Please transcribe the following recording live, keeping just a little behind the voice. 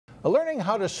Learning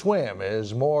how to swim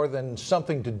is more than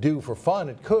something to do for fun.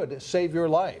 It could save your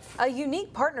life. A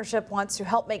unique partnership wants to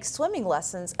help make swimming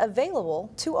lessons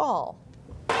available to all.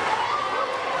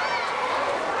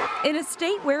 In a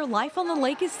state where life on the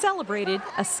lake is celebrated,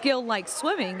 a skill like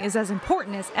swimming is as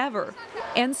important as ever.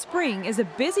 And spring is a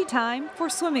busy time for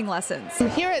swimming lessons.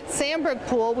 Here at Sandburg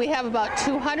Pool, we have about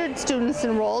 200 students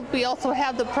enrolled. We also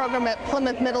have the program at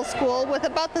Plymouth Middle School with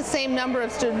about the same number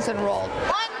of students enrolled.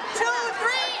 1, 2, 3,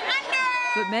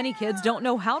 under! But many kids don't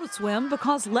know how to swim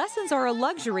because lessons are a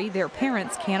luxury their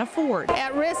parents can't afford.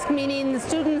 At risk meaning the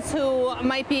students who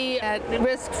might be at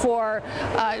risk for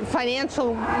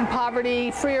financial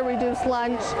poverty, free or reduced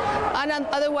lunch,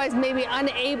 otherwise maybe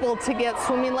unable to get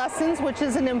swimming lessons, which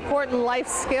is an important life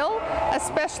skill,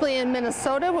 especially in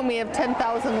Minnesota when we have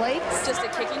 10,000 lakes. Just a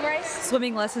kicking race?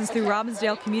 Swimming lessons through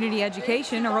Robbinsdale Community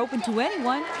Education are open to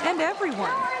anyone and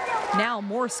everyone. Now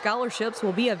more scholarships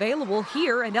will be available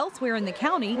here and elsewhere in the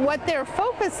county. What their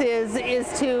focus is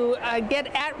to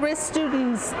get at-risk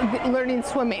students learning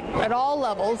swimming at all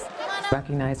levels.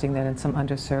 Recognizing that in some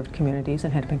underserved communities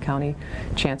in Hennepin County,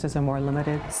 chances are more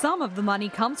limited. Some of the money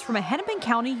comes from a Hennepin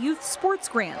County Youth Sports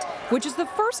Grant, which is the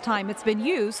first time it's been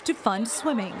used to fund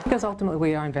swimming. Because ultimately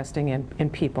we are investing in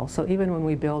people, so even when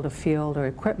we build a field or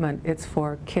equipment, it's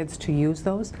for kids to use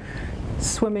those.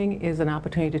 Swimming is an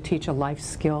opportunity to teach a life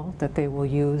skill that they will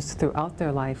use throughout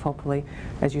their life, hopefully,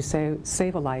 as you say,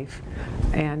 save a life.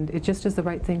 And it just is the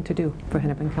right thing to do for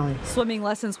Hennepin County. Swimming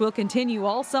lessons will continue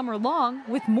all summer long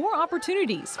with more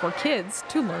opportunities for kids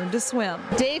to learn to swim.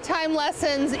 Daytime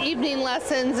lessons, evening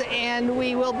lessons, and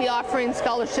we will be offering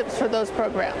scholarships for those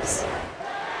programs.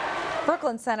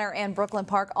 Brooklyn Center and Brooklyn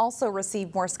Park also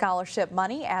received more scholarship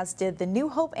money, as did the New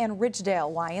Hope and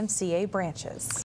Ridgedale YMCA branches.